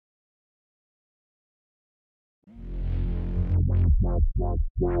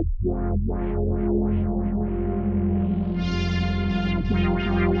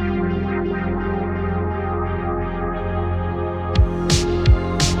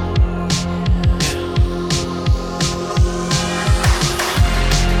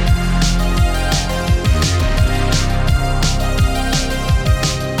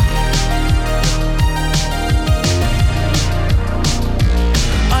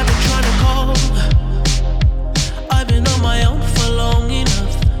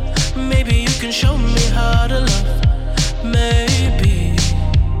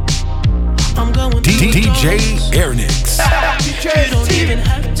DJ Airnix. You don't even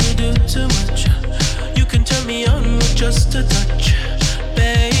have to do too much. You can turn me on with just a touch,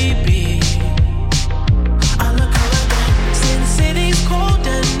 baby. I look around since city's cold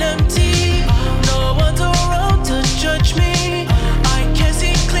and empty. No one's around to judge me. I can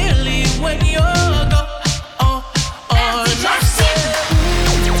see clearly when you're gone.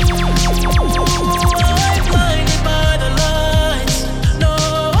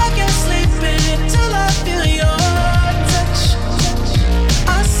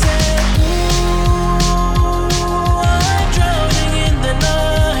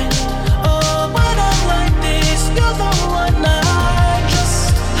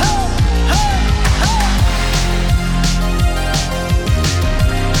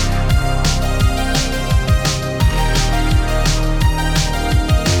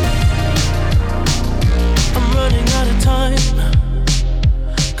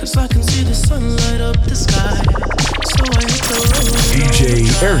 DJ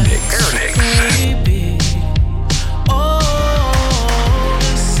Airnix.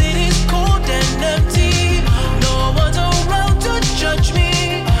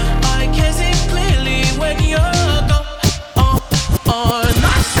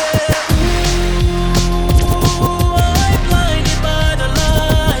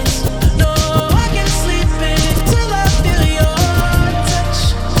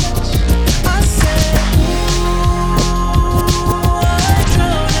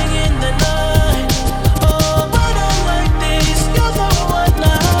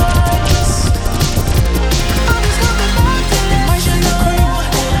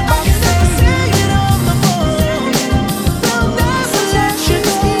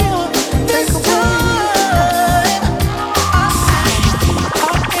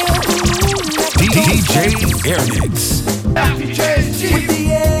 Airnix. With the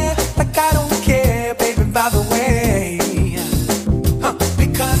air, like I don't care, baby, by the way.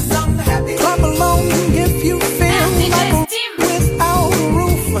 Because I'm happy. Clap along if you feel like a without a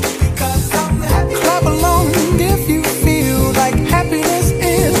roof. Because I'm happy. Clap along if you feel like happiness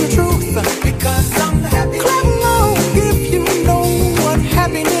is the truth. Because I'm happy. Clap along if you know what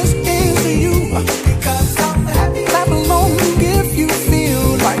happiness is to you. Because I'm happy. Clap along if you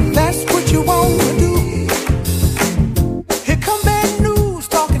feel like that's what you want to do.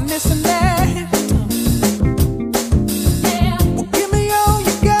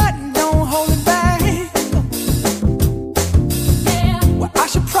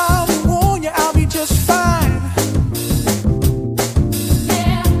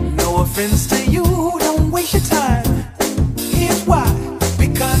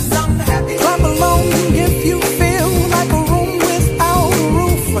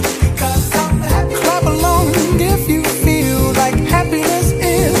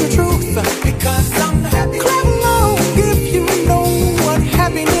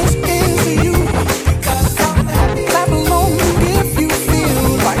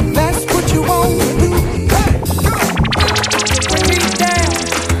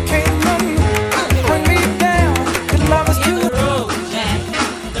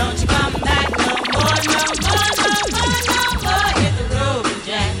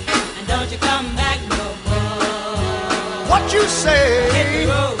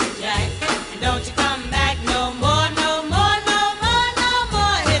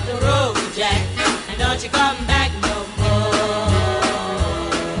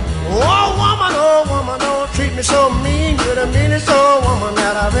 So mean, you're the meanest old woman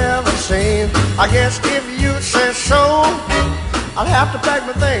that I've ever seen. I guess if you say so, I'll have to pack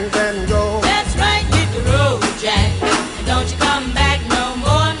my things and go. That's right, hit the road, Jack. And don't you come back no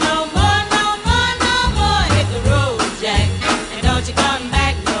more, no more, no more, no more. Hit the road, Jack. And don't you come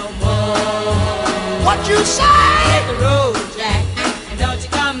back no more. What you say? Hit the road, Jack. And don't you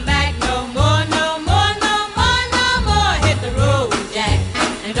come back no more, no more, no more, no more. Hit the road, Jack.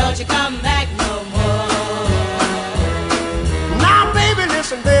 And don't you come back no more.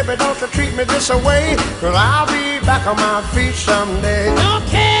 Listen, baby, don't you treat me this away, 'cause I'll be back on my feet someday. Don't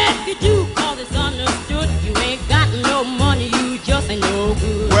care if you do, 'cause it's understood. You ain't got no money, you just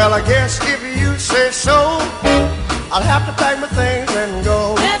Well, I guess if you say so, I'll have to pack my things and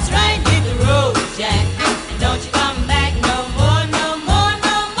go. That's right, hit the road, Jack. And don't you come back no more, no more,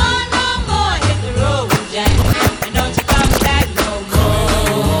 no more, no more. Hit the road, Jack. And don't you come back no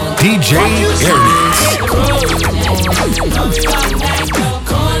more. DJ Airnix. Hit the road, Jack. And don't you come back no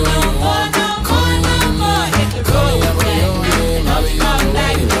more, no more, no more, no more. Hit the road, Jack. And don't you come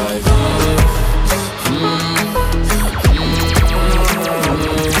back no more.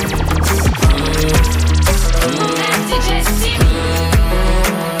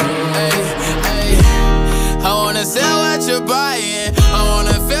 Sell what you're buying. I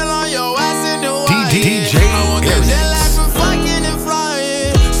wanna feel on your ass in the wire. DJ I want that jet lag for fucking and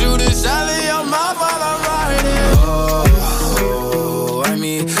flying. Shoot a shot in your mouth while I'm riding. Oh, I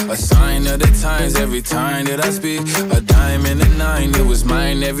mean, a sign of the times every time that I speak. A dime and a nine, it was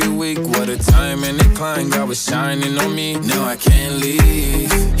mine every week. What a time and a climb, God was shining on me. Now I can't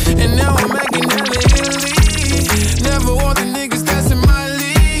leave, and now I'm making hella Italy. Never want the niggas that's in my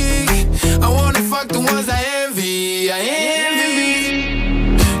league. I wanna fuck the ones I envy. I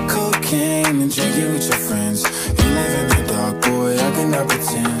envy cocaine and drinking with your friends. You live in the dark, boy, I cannot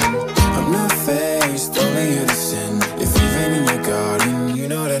pretend. I'm not faced, only here to sin. If you've been in your garden, you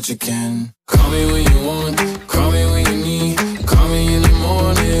know that you can. Call me when you want, call me when you need. Call me in the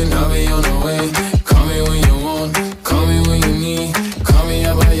morning, I'll be on the way. Call me when you want, call me when you need. Call me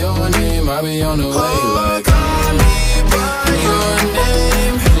out by your name, I'll be on the way. Like, call me by your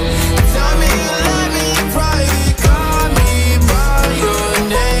name. Tell me you love me in private. Call me by your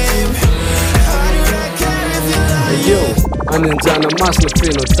name. How do I care if you like Yo, anenjana masina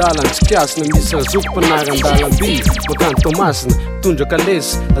feno dalan tsy kiasina misy azoko mpanaran-dalan by makano tomasina tondra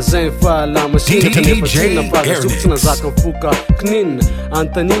kalesy zay fa lamasina kanefa tsina mparazoky tsy nazaka mifoka kininina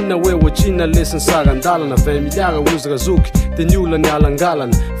antanina hoe oatrina lesiny saran-dalana 20 miliara ozy razoky de ny olona ny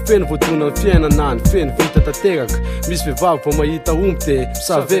alangalana feno voatona ny fiainana any feno vita tanteraka misy vehivavy vo mahita omby de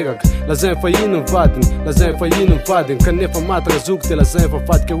misaveraka lazay fa ino ny vadiny lazay fa ino ny vadiny kanefa maty razoky de lazay fa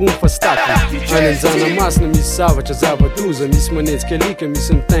vadika omby fa statiny anenjana masina misy zavatra zava-doza misy manetsika alika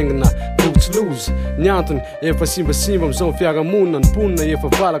misy nitaingina bokotsy loza ny antony efa simbasimba amizao fiarahamonina ny ponina efa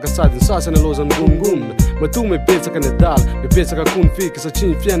valaka sady ny sasany alozany gongonina mato mibetsaka ny adala mibetsaka koa ny fika satria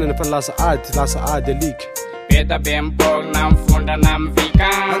ny fiainana fa lasa ady alika Beta bempogna mifondana mivika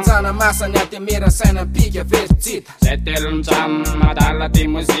Anjana masany atemera saina pika verotsita Zay telo mijamo madala ty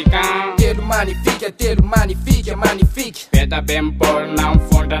mozika Telo magnifika Beta bempogna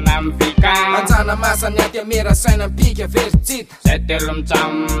mifondana mivika Anjana masany atemera saina pika verotsita Zay telo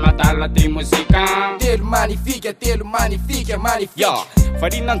mijamo madala ty mozika Telo magnifika Yo,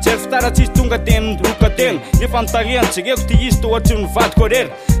 farina ny jery fitara tsisy tonga teny ndroka tena Nefa nitariany jereko ty izy toatry ny vadiko rera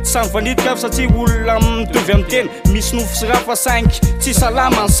Tsy samy vanitika fa satria olona mitovy amin'ny tena Misy nofo sy rafa sainky tsy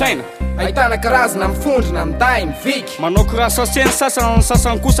salama ny saina Ahitana karazana mifondrina miday miviky Manao kirasa seny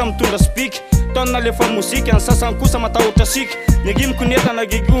sasany kosa mitondra spika Taona lefa mozika ny sasany kosa matahotra sika Ny rimiko netana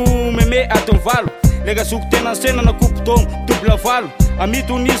rigo meme aty mivalo Lega zoko tena sena na kopitôgno dobla valo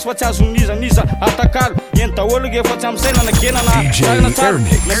Amito nizy fa tsy azo niza atakalo Eny daholo rehefa tsy amsaina na genana Sarina tsara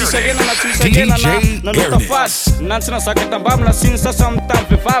na misy arena na tsy misy arena na notafady Nantsy na zaka tambamy na siny sasa mitamy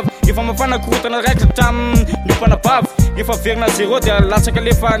vehivavy Efa mafana korotana raiky tamy nipanabavy Efa verina zero dia latsaka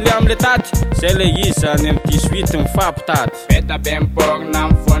lefa le amle tady Zay le izy any amy 18 mifampitady Beta bempogna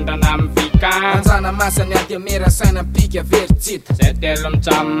mifondrana mivika Anjana masany atemera saina pika verotsita Zay telo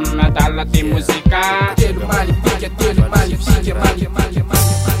mijamo madala ty mozika Telo magnifika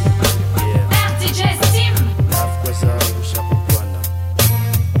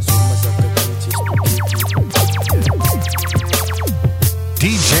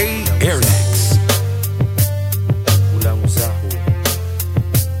DJ Airnix.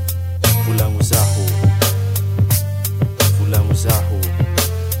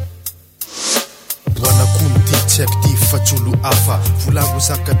 Bwana kundi check di fachulu afa Fulangu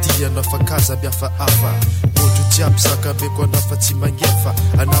zakatia na fakaza biafa afa Boju jab zaka mekwa na fachi mangefa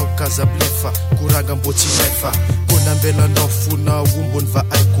Anau kaza blefa kuranga mbochi lefa Kona mbela na funa umbo nva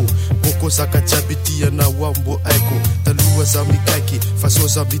aiku Boko zaka jabitia na wambo aiku Talua za mikaiki faso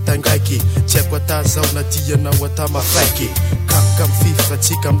za mitangaiki Chekwa taza unatia na watama faiki Kaka mfifa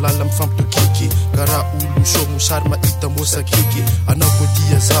chika mlala mfamtu kiki Kara ulu shomu sharma ita mosa kiki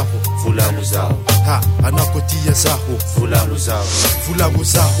Anakotia zaho Fulamu zao Ha, anakotia zaho Fulamu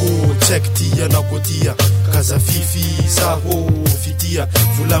zaho check tia anakotia Kaza fifi zaho fitia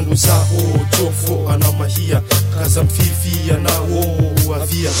Fulangu zaho chofo anamahia Kaza mfifi anao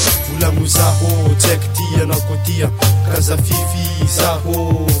avia Fulangu zaho check tia anakotia Kaza fifi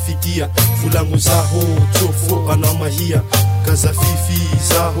zaho fitia fitia volagno zaho tsofo anao mahia kazafifi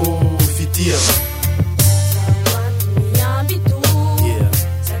zaho fitia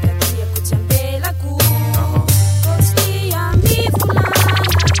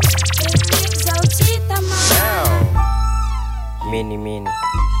Mini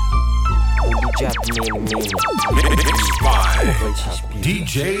Ulu jab mini Mixed by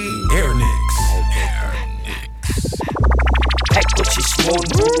DJ Airnix. Haiko tsisy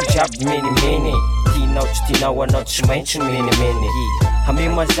mono olo jiaby menimeny tinao tsy tinao anao tsy maintsy menimeny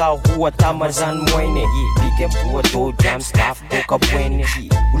hamema zaho ho atamazany moine biky amboadody amy stafy boka boeny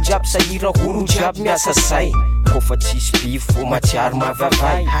olo jiaby sahira olo jiaby miasa say kofa tsisy bifo matsiary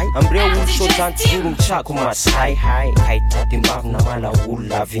mavavay amreo olo sozany tsiro mitsako masay haitady mbavina mala olo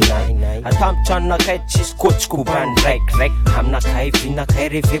lavinay atambitranonakai tsisy kotsiko bany raikraiky aminakay vinakay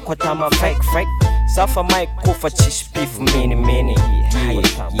reveko atamafaiky safa maiko kofa tsisy pivo menimeny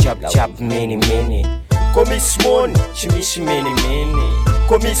jiabijiaby menimeny ko misy mony tsy misy menimeny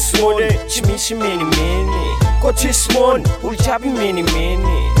ko misy mony tsy misy menimeny ko tsisy mony olo jiaby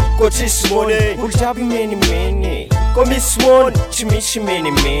menimeny ko tsisy mony olo jiaby menimeny ko misy mony tsy misy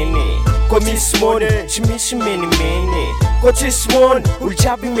menimeny ko misy mony tsy misy menimeny ko tsisy mony olo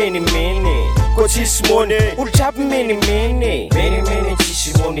jiaby menimeny ko tsisy mony olo jiaby menimeny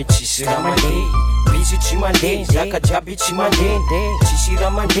tsisy mony tsisy ramande bizy tsy mandeha zaka jiaby tsy mandeha tsisy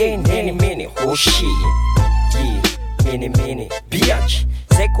raha mandeha menimeny hoshi menimeny biatch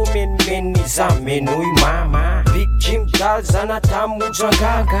zay ko menimeny za menoy mama big jim dal zana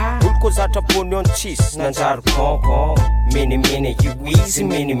tamojanganga olo ko zatra ponion tsisy nanjary konkon menimeny io izy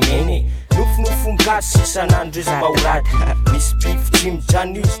menimeny nofonofo gasy isanandro izy maorady misy bifo tsy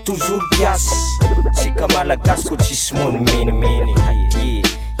mijano izy toujours piasy tsika malagasy ko tsisy mony menimeny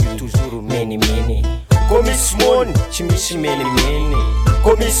toujours menimeny ko misy mony tsy misy menimeny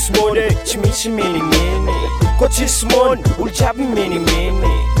ko misy mony tsy misy menimeny ko tsisy mony olo jiaby menimeny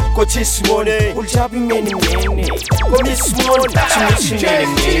ko tsisy mony olo jiaby menimeny ko misy mony tsy misy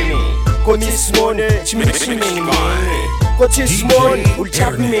menimeny ko misy mony tsy misy menimeny ko tsisy mony olo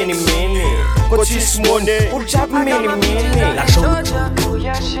jiaby menimeny ko tsisy mony olo jiaby menimeny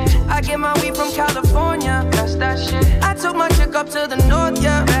I get my weed from California, that's that shit. I took my chick up to the north,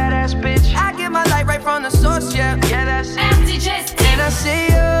 yeah, badass bitch. I get my light right from the source, yeah, that's it. And I see you,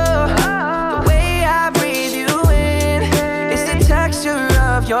 the way I breathe you in, it's the texture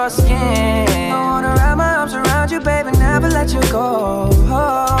of your skin. I wanna wrap my arms around you, baby, never let you go.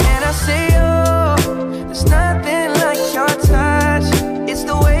 And I see you, there's nothing like your touch. It's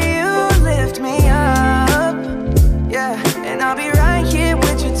the way you lift me up, yeah. And I'll be right here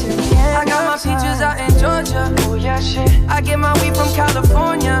with you till the end. I got my peaches out in Georgia, oh yeah shit. I get my weed from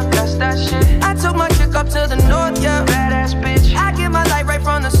California, that's that shit. I took my chick up to the north, yeah, badass bitch. I get my light right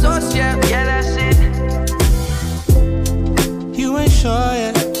from the source, yeah, that's it. You ain't sure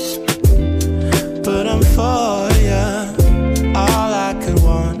yet, but I'm for ya. All I could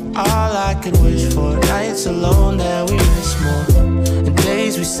want, all I could wish for. Nights alone that we miss more, and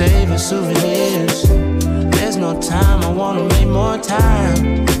days we save as souvenirs. There's no time, I wanna make more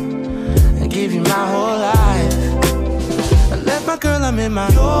time and give you my whole life. I left my girl, I'm in my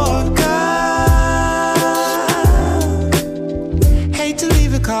Yorker. Hate to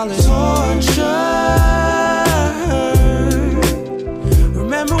leave it, call it torture.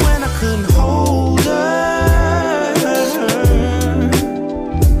 Remember when I couldn't hold her?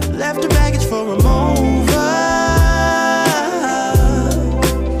 Left her baggage for a mover.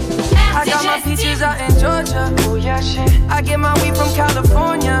 I got my peaches out in Georgia, oh yeah shit. I get my weed from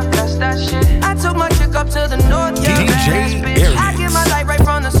California, that's that shit. I took my chick up to the north, yeah, badass bitch. I get my light right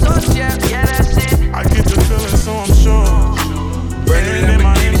from the source, yeah, that's it. I get the feeling, so I'm sure. Burning in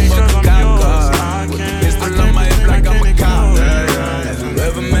my hands because I'm yours. I can't. It's the love my hip like I'm a cop. Have you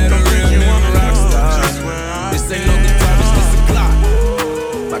ever met a real nigga rock star? This ain't no guitar, it's just a clock.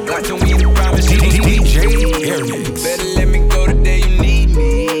 My Glock told me to promise you. DJ Airnix. Better let me go the day you need me.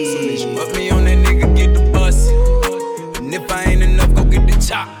 Put me on that nigga, get the bus. And if I ain't enough, go get the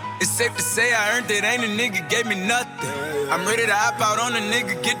chop. It's safe to say I earned it, ain't a nigga gave me nothing. I'm ready to hop out on a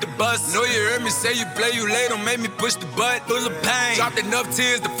nigga, get the bus. Know you heard me say you play, you late, don't make me push the butt. Full of pain, dropped enough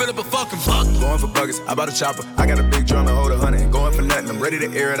tears to fill up a fucking bucket. Going for buggers, I bought a chopper. I got a big drum to hold 100. Going for nothing, I'm ready to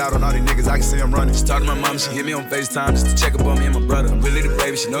air it out on all these niggas. I can see I'm running. She talked to my mom, she hit me on FaceTime just to check up on me and my brother. I'm really the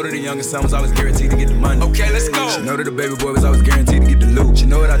baby, she know that the youngest son was always guaranteed to get the money. Okay, let's go. She know that the baby boy was always guaranteed to get the loot. She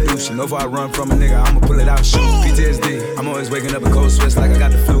know what I do, she know if I run from a nigga, I'ma pull it out, shoot. PTSD, I'm always waking up in cold sweats like I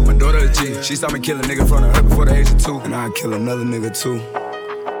got the flu. My daughter a G, she saw me kill a nigga in front of her before the age of 2. And I'd kill another nigga too,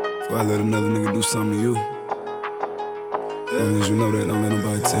 before I let another nigga do something to you. long as you know that, don't let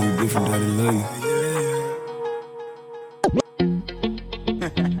nobody tell you different that they love you.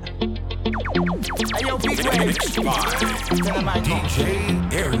 DJ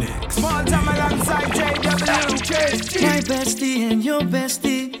Airnix. Small time alongside JW. My bestie and your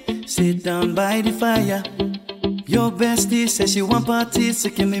bestie sit down by the fire. Your bestie says she want parties, so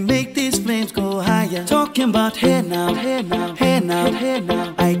can we make these flames go higher? Talking about hey now, hey now, hey now, hey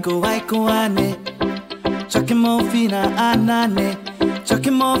now. I go ane. Chucking more fina anane.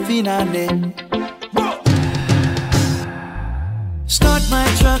 Chucking more fina ne. Start my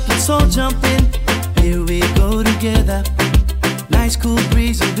truck, let's all jump in. Here we go together. Nice cool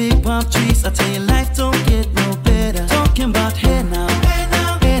breeze and big palm trees. I tell you, life don't get no better. Talking about hey now, hey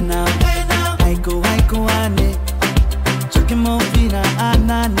now, hey now, hey now. I go ane. Chucking more fina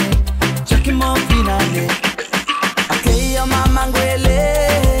anane. Chucking more fina ne. Okay, your mama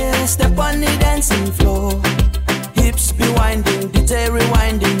ngwele. Step on the dancing floor. Hips be winding, DJ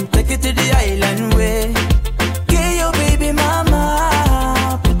rewinding. Take it to the island way. Okay, your baby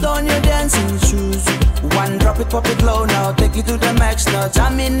mama. Put on your dancing shoes. One drop it, pop it low now. Take it to the max now.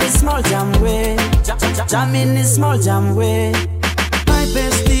 Jam in this small jam way. Jam in this small jam way. My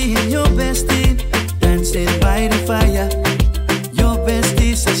bestie and your bestie dancing by the fire. Your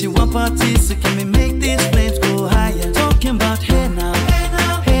bestie says she want parties, so can we make these flames go higher? Talking about hey now, hey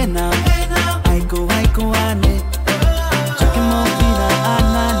now, hey now, hey now. I go ane. Chucking more fina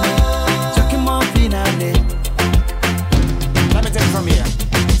anane. Chucking more fina ne. Let me take it from here.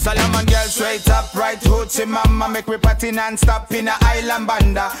 Solomon girl straight up, right hoochie mama. Make me party non-stop in a island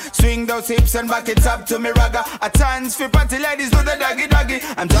banda. Swing those hips and back it up to me ragga. A chance for party ladies do the doggy doggy.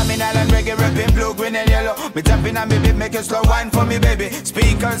 I'm drumming island reggae, rapping blue, green and yellow. Me tapping on me beat, make a slow wine for me baby.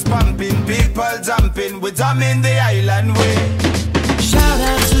 Speakers pumping, people jumping. We drumming the island way. Shout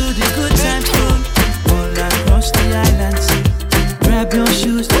out to the good time crew all across the islands. Grab your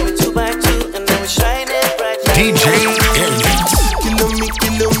shoes, let me 2x2, and then we shine it bright. DJ Airnix.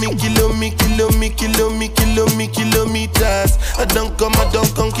 Kilometers. I don't come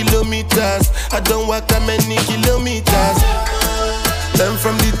kilometers. I don't walk that many kilometers. Learn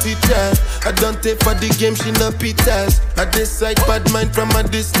from the teacher. I don't take for the game, she no pitas. I decide bad mind from a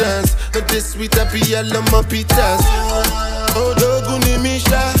distance. Not this sweet, I be all on my pitas. Oh, Doguni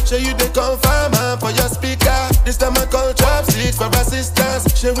Misha, show you the confirm for your speaker. This time I call chopsticks for assistance.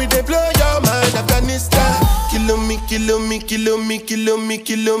 Show we they blow your mind, Afghanistan. Kilometers.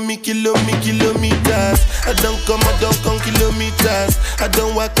 I don't come kilometers. I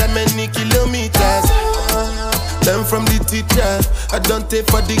don't walk that many kilometers. Learn from the teacher. I don't take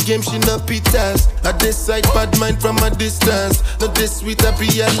for the game, she no pitas. I decide bad mind from a distance. Not this sweet, I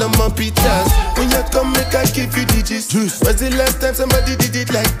be all on my pitas. When you come, make I give you digits. When's the last time somebody did it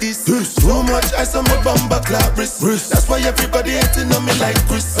like this? Too much ice on my bumper clap wrist. That's why everybody hating on me like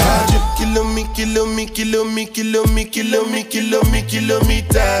Chris.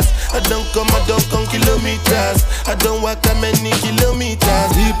 Kilometers. I don't come kilometers. I don't walk that many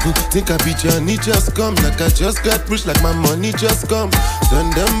kilometers. People think I be Johnny, just come like I just got rich, like my money just come.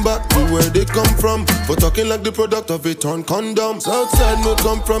 Send them back to where they come from. For talking like the product of a torn condom. Southside no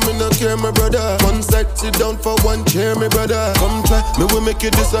come from, me no care, my brother. One side, sit down for one chair, my brother. Come try, me will make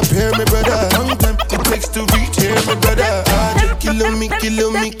you disappear, my brother. Long time it takes to reach here, my brother. Kilometers.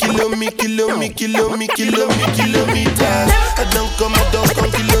 I don't come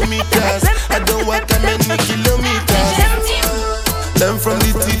kilometers. I don't walk that many kilometers. Learn from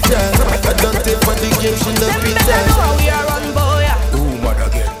the teacher. I don't take for the game, she no pizza. How we are run, boy. Ooh, mother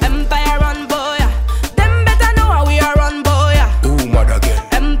again. Empire run, boy. Them better know how we are run, boy. Ooh, mother again.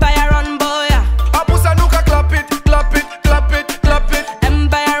 Empire run, boy. Apusa nuka clap it, clap it, clap it, clap it.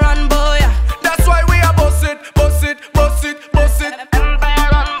 Empire run, boy. That's why we are boss it, boss it, boss it, boss it. Empire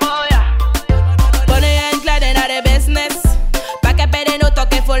run, boy. Bonnie and Clyde in the business. Pas qu'à payer nos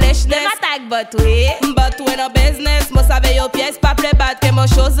toques foolishness. Them attack but we no business. Must have your pièce, pas play bad que mon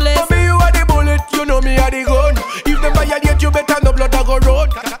chose list. Mommy, you are the bullet, you know me are the gun. If them violate you, better no blood I go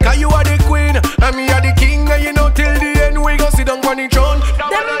road. Cause you are the queen, and me are the king. And you know till the end we go sit down on the throne.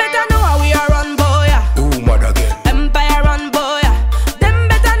 Them better know how we are run, boy. Ooh, mother again. Empire run, boy. Them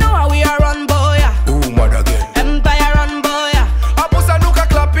better know how we are run, boy. Ooh, mother again. Empire run, boy. Apusa nuka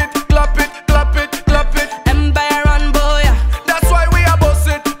clap it, clap it, clap it, clap it. Empire run, boy. That's why we are boss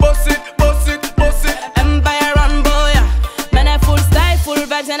it, boss it, boss it, boss it. Empire run, boy. Men est full style, full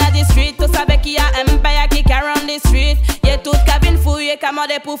vibes in the street. Tout savait qu'il y a Empire qui carry on the street. Y'a toute cabine fouillée,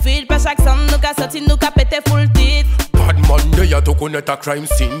 commandé pour feed. Pas chaque somme, nous qu'a sorti, nous qu'a pété full titre. Bad Monday, you to connect a crime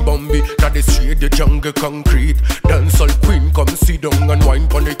scene, Bambi. Now the street, the jungle concrete. Dancehall queen, come sit down and wine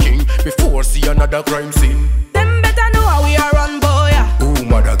pon the king. Before see another crime scene. Them better know how we are run, boy. Who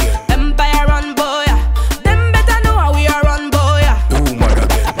mad again? Empire run, boy. Them better know how we are run, boy. Who mad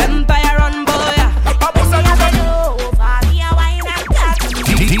again? Empire run, boy.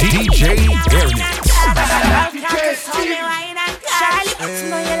 DJ Airnix.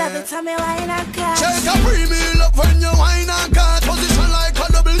 Shake a premium up when you wine and cut. Position like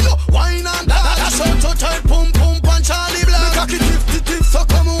a W, wine and cut. That's how to tight, pum pum punch Charlie Black. Make a tip, so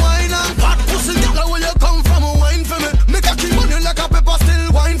come wine and cut. Pussy get where you come from, wine for me. Make a keep money like a pepper,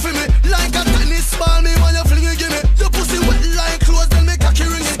 still wine for me. Like a tennis ball, me while you fling it, give me. Your pussy wet like clothes, then make a key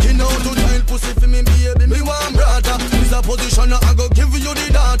ring it. Skin out to tight, pussy for me, baby. Me want brother. This a position, I go give you the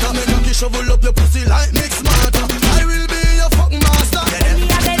data. Make a key shovel up your pussy like mix matter. I will be your fucking master.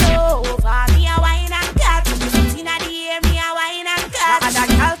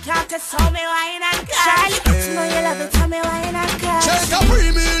 So me wine and cut. Charlie, you know you love it, so me wine and cut. Shake a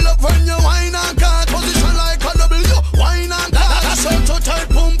premium up when you wine and cut. Position like a W, wine and cut. That's how to tight,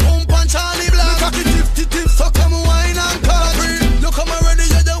 pum pum punch Charlie Black. Make a tip, so come wine and cut. Look, I'm already,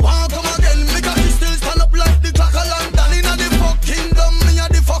 you don't want come again. Make a still stand up like the clock of London. Inna the fucking dumb, me a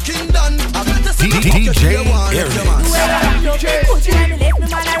the fucking done. I better see the fuck you want. DJ put you on the left, me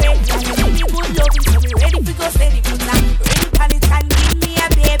man a red. And you give me good loving, so me ready to go steady. Put that ready pan it and give me a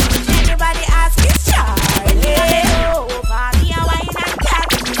baby. Everybody ask it's Charlie. Over me a wine and cut.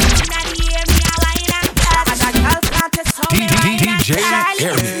 Inna the ear me a wine and cut. And a girl can't test how me wine and cut. Charlie,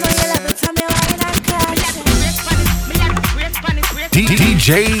 you know you love it, so me wine and cut. DJ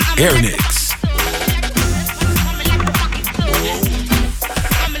Airnix.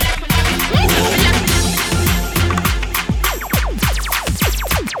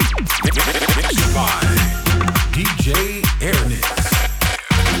 DJ Airnix.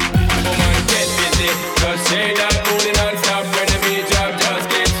 Come on, get busy. Just say that booty non-stop. When the beat drop, just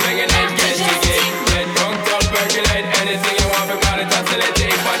keep swinging it, get jiggy. Get drunk up, percolate anything you want. Because it's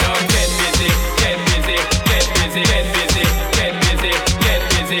oscillating, but don't get busy. Get busy, get busy, get busy, get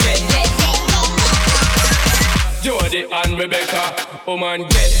busy, get busy. Jody and Rebecca, oh man,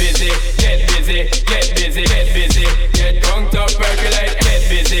 get busy, get busy, get busy, get busy. Get drunk up, percolate, get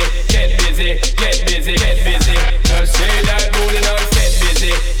busy, get busy, get busy, get busy. Just say that booty non-stop.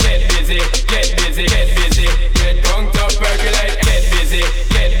 Get busy, get busy, get busy. Get drunk up, percolate, get busy,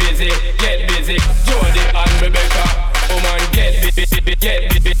 get busy, get busy. Jody and Rebecca, oh man, get busy, get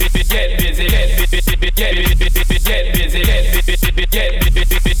busy, get busy, get busy, get busy, get busy, get busy, get busy, get busy, get busy,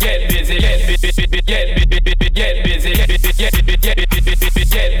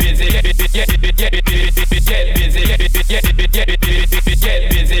 get busy, get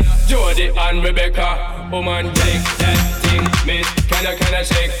busy. Jody and Rebecca, oh man, take that thing, miss. Can I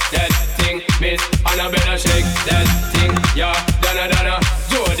shake that thing, miss? And I better shake that thing, yeah. Donna,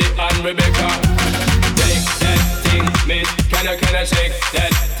 Jody and Rebecca, take that thing, miss. Can I shake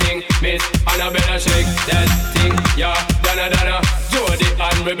that thing, miss? And I better shake that thing, yeah. Donna, Jody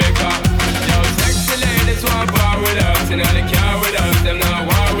and Rebecca. Yo, sexy ladies want bar with us. Inna the car with us, them not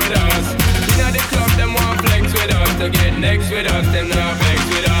war with us. Inna the club, them want flex with us. To get next with us, them not vex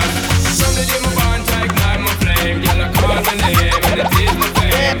with us. From the day my bond tight, ignite my flame. Girl, I call my name and it is my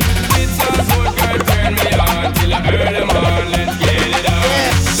fame. It's all good, girl, turn me on till I earn them on. Let's get it on.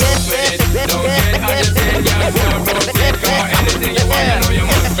 Don't sweat it, don't get agitated. Girl, don't rotate, cause anything you want, I know you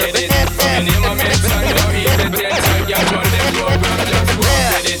must get it. From the name I mention, don't eat the tension. Girl, run them program, just go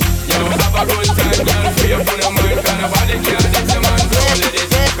with it. You have a good time, girl, free up on your mind. Cause nobody can this, your man, don't let it.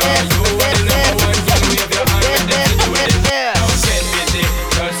 Cause you are the number one, girl, wave your hand with them to do it. Don't get busy,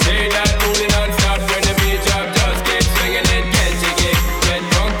 just say that booty non-stop. When the beat drop, just keep swinging it, get jiggy. Get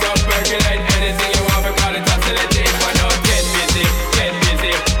drunk up, percolate anything you want. Because it's oscillating, but don't get busy, get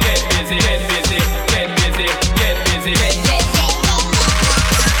busy, get busy, get busy, get busy, get busy, get busy.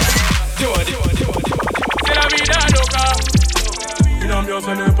 Jody, c'est la vida loca. Une ambiance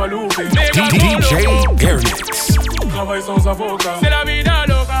à ne pas louper. DJ Airnix. Travail sans avocat. C'est la vida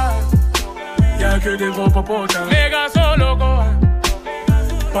loca. Y'a que des gros popotas. Les gars sont locaux.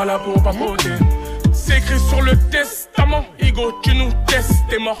 Pas là pour papoter. C'est écrit sur le testament. Igo, tu nous testes.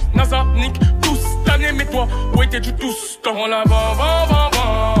 T'es mort. NASA, nique tous cette année. Mais toi, où étais-tu tous ce temps? On la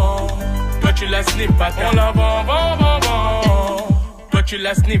vend. Toi, tu la snip pas tard. On la vend. Toi, tu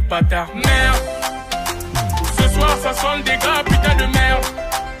la snip pas tard. Merde. Ce soir, ça sonne des gars, putain de merde.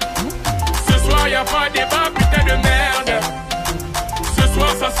 Ce soir, y'a pas de débat, putain de merde. Ce soir,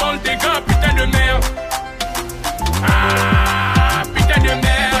 ça sent des gars, putain de merde. Ah, putain de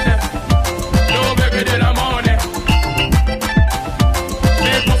merde. Non, bébé de la monnaie.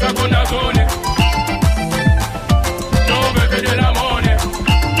 C'est pour ça qu'on a zoné. Non, bébé de la monnaie.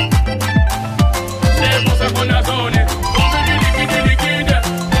 C'est pour ça qu'on a zoné.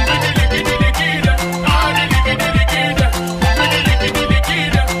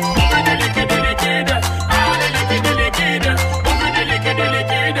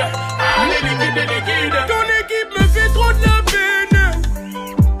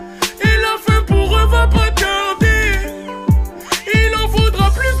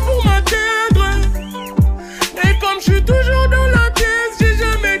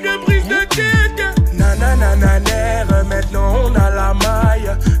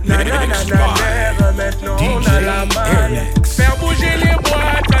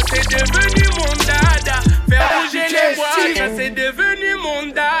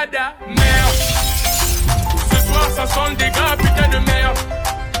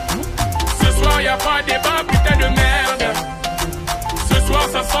 body, Bobby.